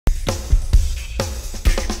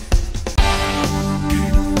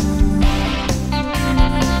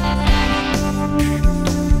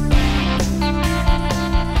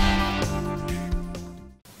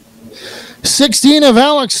16 of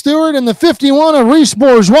Alex Stewart and the 51 of Reese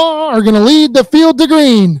Bourgeois are going to lead the field to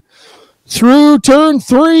green. Through turn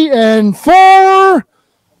 3 and 4.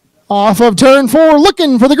 Off of turn 4,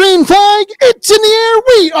 looking for the green flag. It's in the air.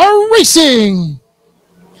 We are racing.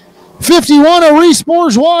 51 of Reese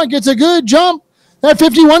Bourgeois gets a good jump. That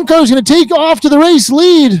 51 car is going to take off to the race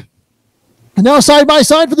lead. And now side by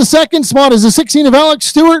side for the second spot is the 16 of Alex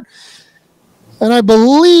Stewart. And I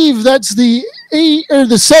believe that's the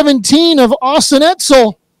 17 of Austin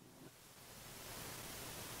Etsell.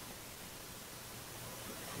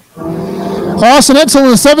 Austin Etsell in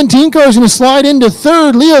the 17 car is going to slide into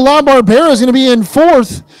third. Leo Labarbera is going to be in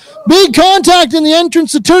fourth. Big contact in the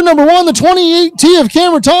entrance to turn number 1. The 28T of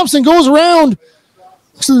Cameron Thompson goes around.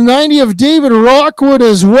 Looks to the 90 of David Rockwood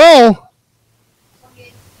as well.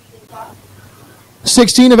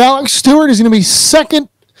 16 of Alex Stewart is going to be second.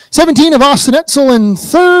 17 of Austin Etsell in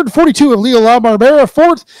third. 42 of Leo Labarbera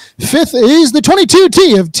fourth. Fifth is the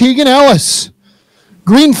 22T of Teagan Ellis.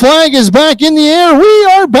 Green flag is back in the air. We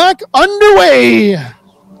are back underway.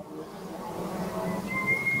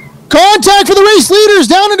 Contact for the race leaders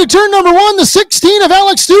down into turn number 1. The 16 of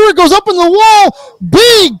Alex Stewart goes up in the wall.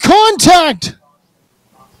 Big contact.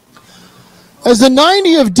 As the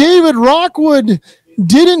 90 of David Rockwood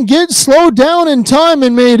didn't get slowed down in time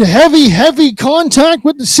and made heavy contact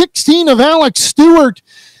with the 16 of Alex Stewart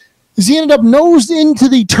as he ended up nosed into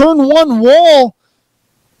the turn 1 wall.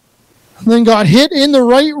 And then got hit in the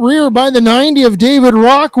right rear by the 90 of David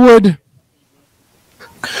Rockwood.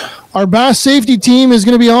 Our Bass safety team is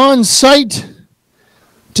going to be on site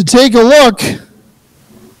to take a look.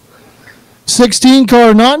 16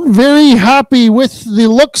 car not very happy with the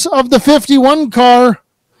looks of the 51 car.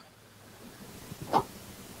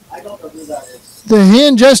 The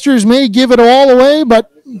hand gestures may give it all away,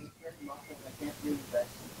 but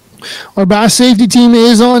our Bass safety team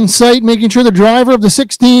is on site, making sure the driver of the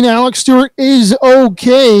 16, Alex Stewart, is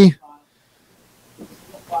okay.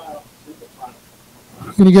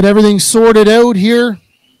 Going to get everything sorted out here.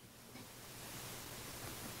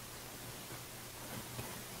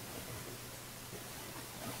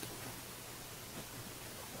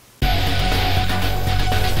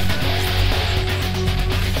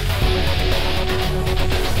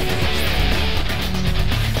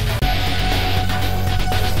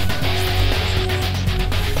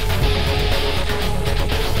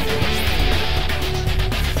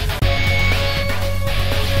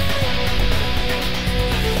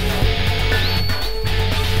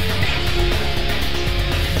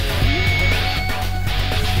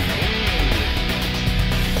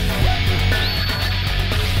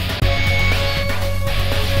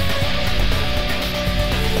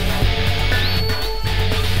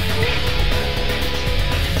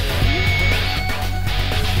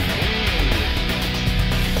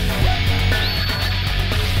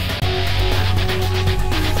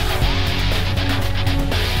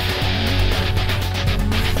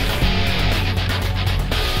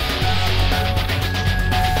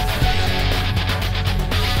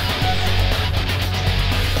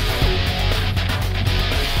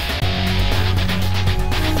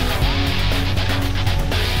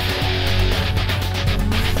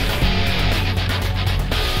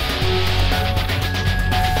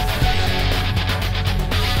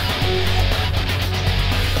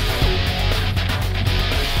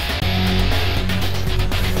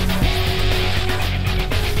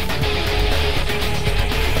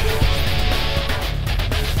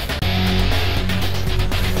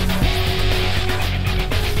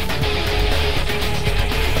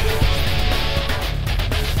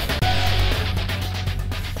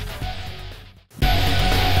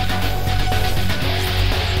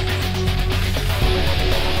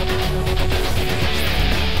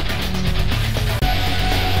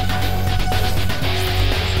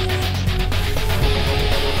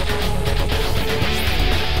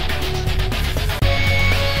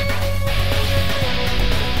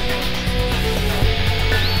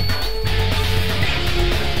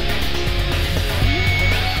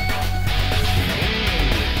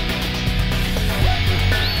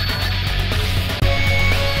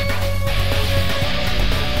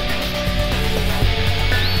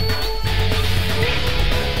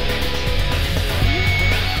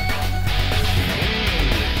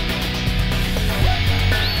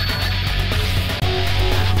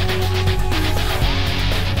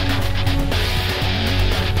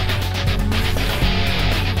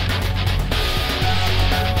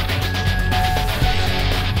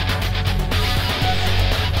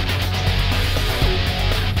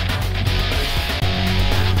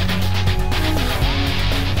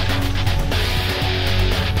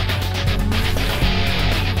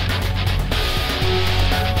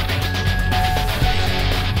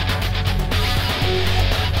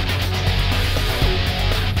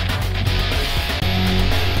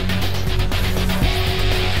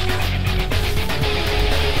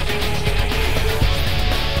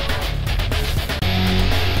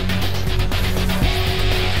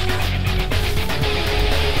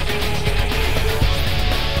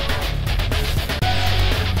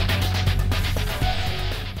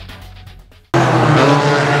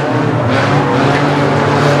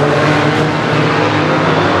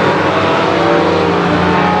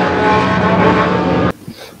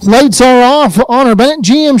 Lights are off on our Bennett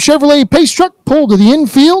GM Chevrolet Pace truck. Pulled to the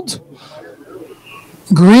infield.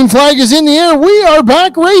 Green flag is in the air. We are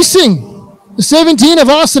back racing. The 17 of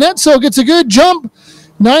Austin Etsell gets a good jump.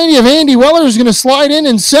 90 of Andy Wheller is going to slide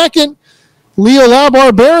in second. Leo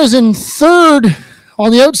Labarbera is in third.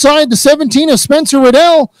 On the outside, the 17 of Spencer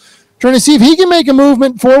Riddell, trying to see if he can make a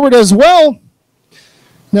movement forward as well.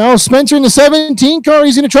 Now Spencer in the 17 car.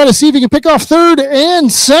 He's going to try to see if he can pick off third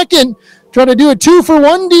and second. Try to do a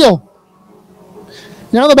 2-for-1 deal.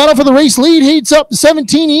 Now the battle for the race lead heats up. The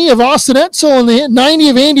 17E of Austin Etsell and the 90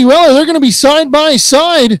 of Andy Wheller. They're going to be side by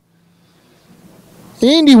side.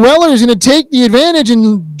 Andy Wheller is going to take the advantage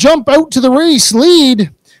and jump out to the race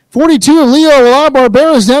lead. 42 of Leo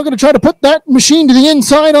Labarbera is now going to try to put that machine to the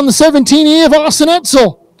inside on the 17E of Austin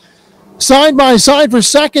Etsell. Side by side for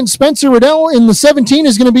second. Spencer Riddell in the 17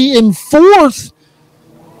 is going to be in fourth.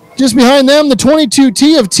 Just behind them, the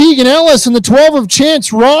 22T of Teagan Ellis and the 12 of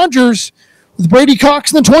Chance Rogers, with Brady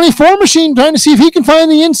Cox in the 24 machine trying to see if he can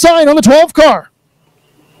find the inside on the 12 car.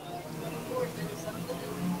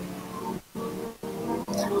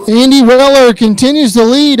 Andy Wheller continues to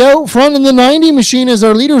lead out front in the 90 machine as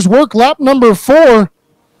our leaders work lap number 4.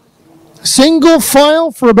 Single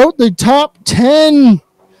file for about the top 10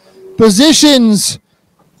 positions.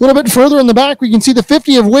 A little bit further in the back, we can see the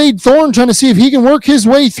 50 of Wade Thorne trying to see if he can work his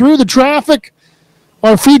way through the traffic.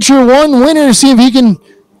 Our feature 1 winner, see if he can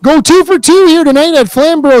go 2 for 2 here tonight at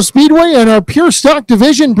Flamboro Speedway and our Pure Stock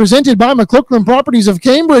Division presented by McLaughlin Properties of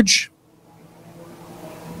Cambridge.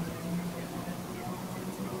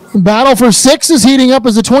 Battle for 6 is heating up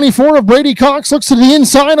as the 24 of Brady Cox looks to the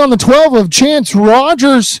inside on the 12 of Chance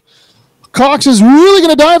Rogers. Cox is really going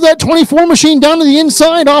to dive that 24 machine down to the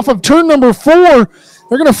inside off of turn number 4.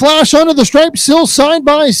 They're going to flash under the stripe, still side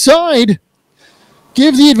by side.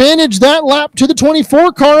 Give the advantage that lap to the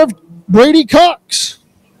 24 car of Brady Cox.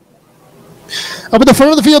 Up at the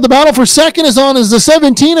front of the field, the battle for second is on as the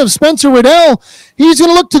 17 of Spencer Riddell. He's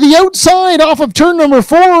going to look to the outside off of turn number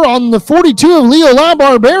 4 on the 42 of Leo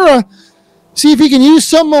Labarbera. See if he can use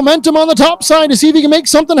some momentum on the top side to see if he can make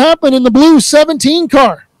something happen in the blue 17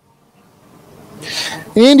 car.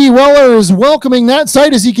 Andy Wheller is welcoming that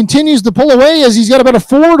side as he continues to pull away as he's got about a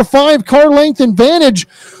 4 to 5 car length advantage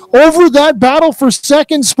over that battle for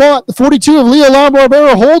second spot. The 42 of Leo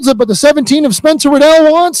Labarbera holds it, but the 17 of Spencer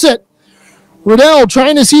Riddell wants it. Riddell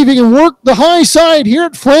trying to see if he can work the high side here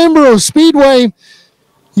at Flamboro Speedway.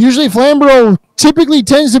 Usually Flamboro typically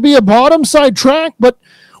tends to be a bottom side track, but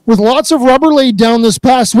with lots of rubber laid down this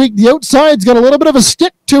past week, the outside's got a little bit of a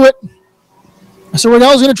stick to it. So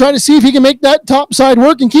Riddell's going to try to see if he can make that top side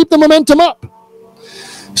work and keep the momentum up.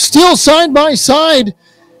 Still side by side.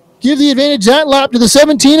 Give the advantage that lap to the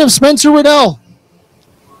 17 of Spencer Riddell.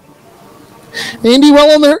 Andy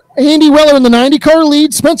Wheller in the 90 car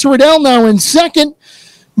lead. Spencer Riddell now in second.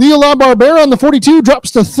 Leo Labarbera on the 42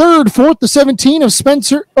 drops to third. Fourth, the 17 of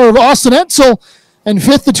Austin Etsell. And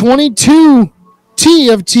fifth, the 22 T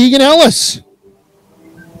of Teagan Ellis.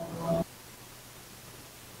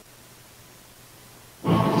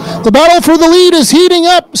 The battle for the lead is heating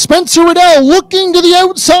up. Spencer Riddell looking to the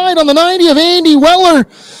outside on the 90 of Andy Wheller.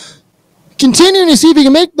 Continuing to see if he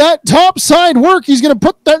can make that top side work. He's going to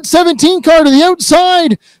put that 17 car to the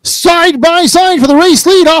outside, side by side for the race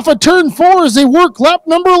lead off of turn 4 as they work lap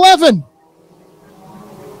number 11.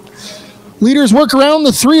 Leaders work around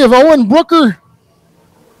the 3 of Owen Brooker.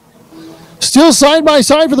 Still side by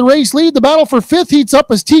side for the race lead. The battle for 5th heats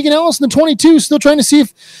up as Teagan Ellis in the 22 still trying to see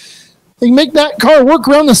if they can make that car work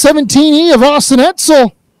around the 17E of Austin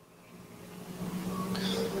Etsell.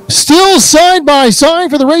 Still side by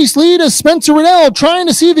side for the race lead as Spencer Riddell trying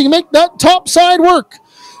to see if he can make that top side work.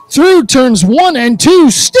 Through turns 1 and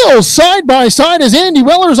 2, still side by side as Andy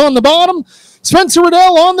Weller's on the bottom. Spencer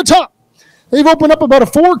Riddell on the top. They've opened up about a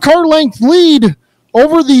 4 car length lead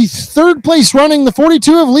over the third place running, the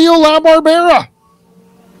 42 of Leo Labarbera.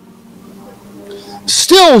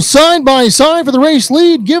 Still side by side for the race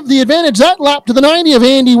lead. Give the advantage that lap to the 90 of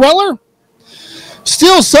Andy Wheller.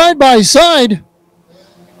 Still side by side.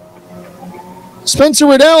 Spencer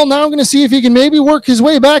Riddell now going to see if he can maybe work his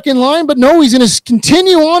way back in line, but no, he's going to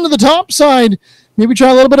continue on to the top side. Maybe try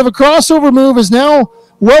a little bit of a crossover move as now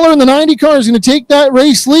Weller in the 90 car is going to take that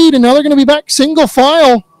race lead, and now they're going to be back single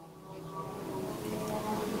file.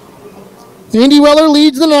 Andy Wheller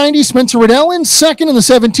leads the 90. Spencer Riddell in second in the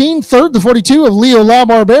 17. Third, the 42 of Leo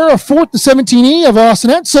Labarbera. Fourth, the 17E of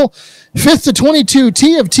Austin Etsell. Fifth, the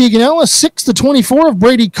 22T of Teagan Ellis. Sixth, the 24 of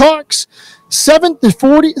Brady Cox. Seventh,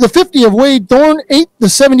 the 50 of Wade Thorne. Eighth, the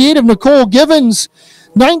 78 of Nicole Givens.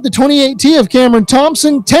 9th, the 28T of Cameron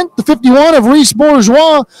Thompson. 10th, the 51 of Reese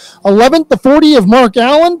Bourgeois. 11th, the 40 of Mark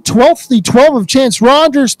Allen. 12th, the 12 of Chance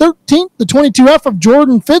Rogers. 13th, the 22F of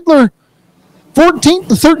Jordan Fiddler. 14th,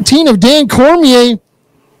 the 13 of Dan Cormier.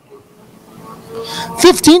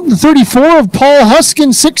 15th, the 34 of Paul Huskin.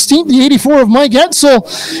 16th, the 84 of Mike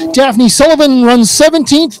Etsell. Daphne Sullivan runs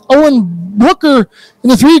 17th. Owen Brooker in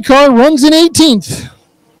the 3 car runs in 18th.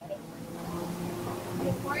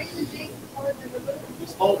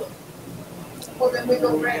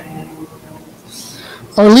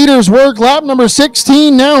 Our leaders work lap number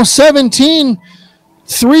 16, now 17.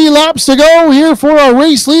 3 laps to go here for our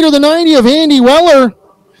race leader, the 90 of Andy Wheller.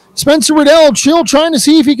 Spencer Riddell still trying to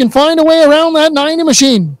see if he can find a way around that 90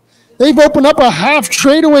 machine. They've opened up a half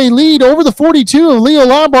straightaway lead over the 42 of Leo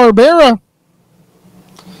Labarbera.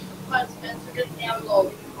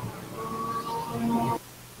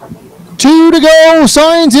 2 to go,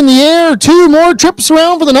 signs in the air. 2 more trips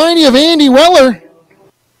around for the 90 of Andy Wheller.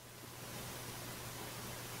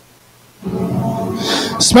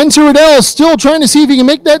 Spencer Riddell still trying to see if he can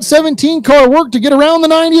make that 17 car work to get around the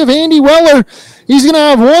 90 of Andy Wheller. He's going to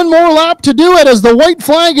have one more lap to do it as the white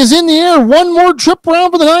flag is in the air. One more trip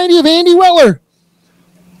around for the 90 of Andy Wheller.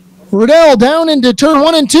 Riddell down into turn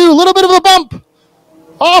 1 and 2. A little bit of a bump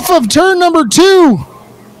off of turn number 2.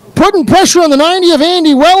 Putting pressure on the 90 of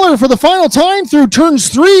Andy Wheller for the final time through turns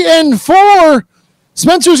 3 and 4.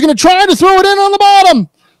 Spencer's going to try to throw it in on the bottom.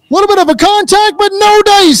 A little bit of a contact, but no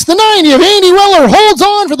dice. The 90 of Andy Wheller holds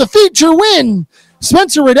on for the feature win.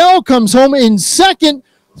 Spencer Riddell comes home in second.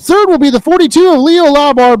 Third will be the 42 of Leo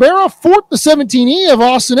Labarbera. Fourth, the 17E of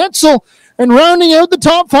Austin Etsell. And rounding out the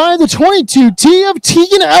top 5, the 22T of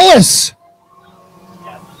Teagan Ellis.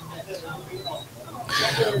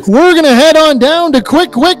 We're going to head on down to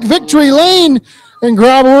Quick Victory Lane and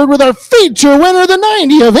grab a word with our feature winner, the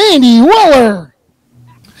 90 of Andy Wheller.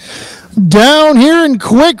 Down here in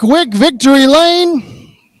Quick Victory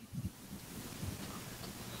Lane.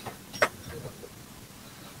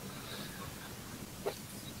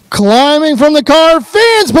 Climbing from the car,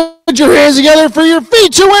 fans, put your hands together for your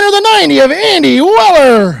feature winner, the 90 of Andy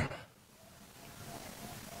Wheller.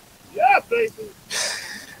 Yeah, baby.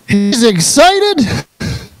 He's excited.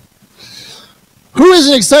 Who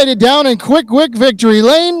isn't excited down in Quick Victory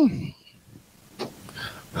Lane?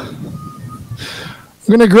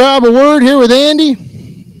 We're going to grab a word here with Andy.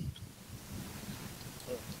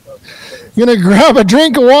 Going to grab a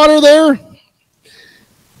drink of water there.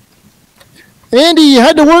 Andy, you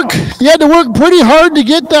had to work pretty hard to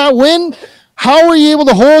get that win. How were you able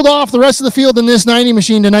to hold off the rest of the field in this 90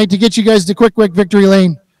 machine tonight to get you guys to Quick Victory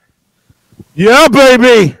Lane? Yeah,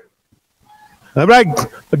 baby. All right,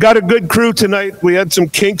 I got a good crew tonight. We had some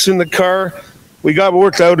kinks in the car. We got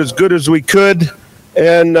worked out as good as we could,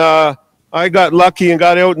 and I got lucky and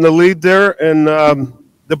got out in the lead there. And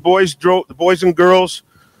the boys and girls,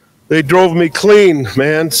 they drove me clean,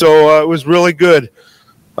 man. So it was really good.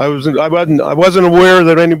 I wasn't aware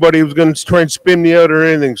that anybody was going to try and spin me out or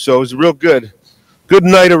anything. So it was real good. Good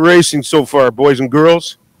night of racing so far, boys and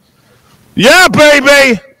girls. Yeah,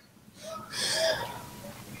 baby.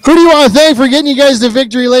 Who do you want to thank for getting you guys to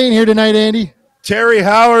Victory Lane here tonight, Andy? Terry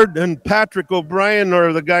Howard and Patrick O'Brien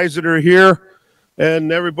are the guys that are here,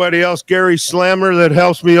 and everybody else, Gary Slammer that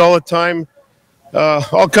helps me all the time,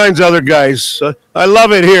 all kinds of other guys. I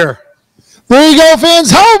love it here. There you go, fans.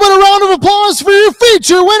 How about a round of applause for your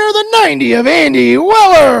feature winner, the 90 of Andy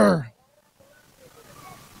Wheller?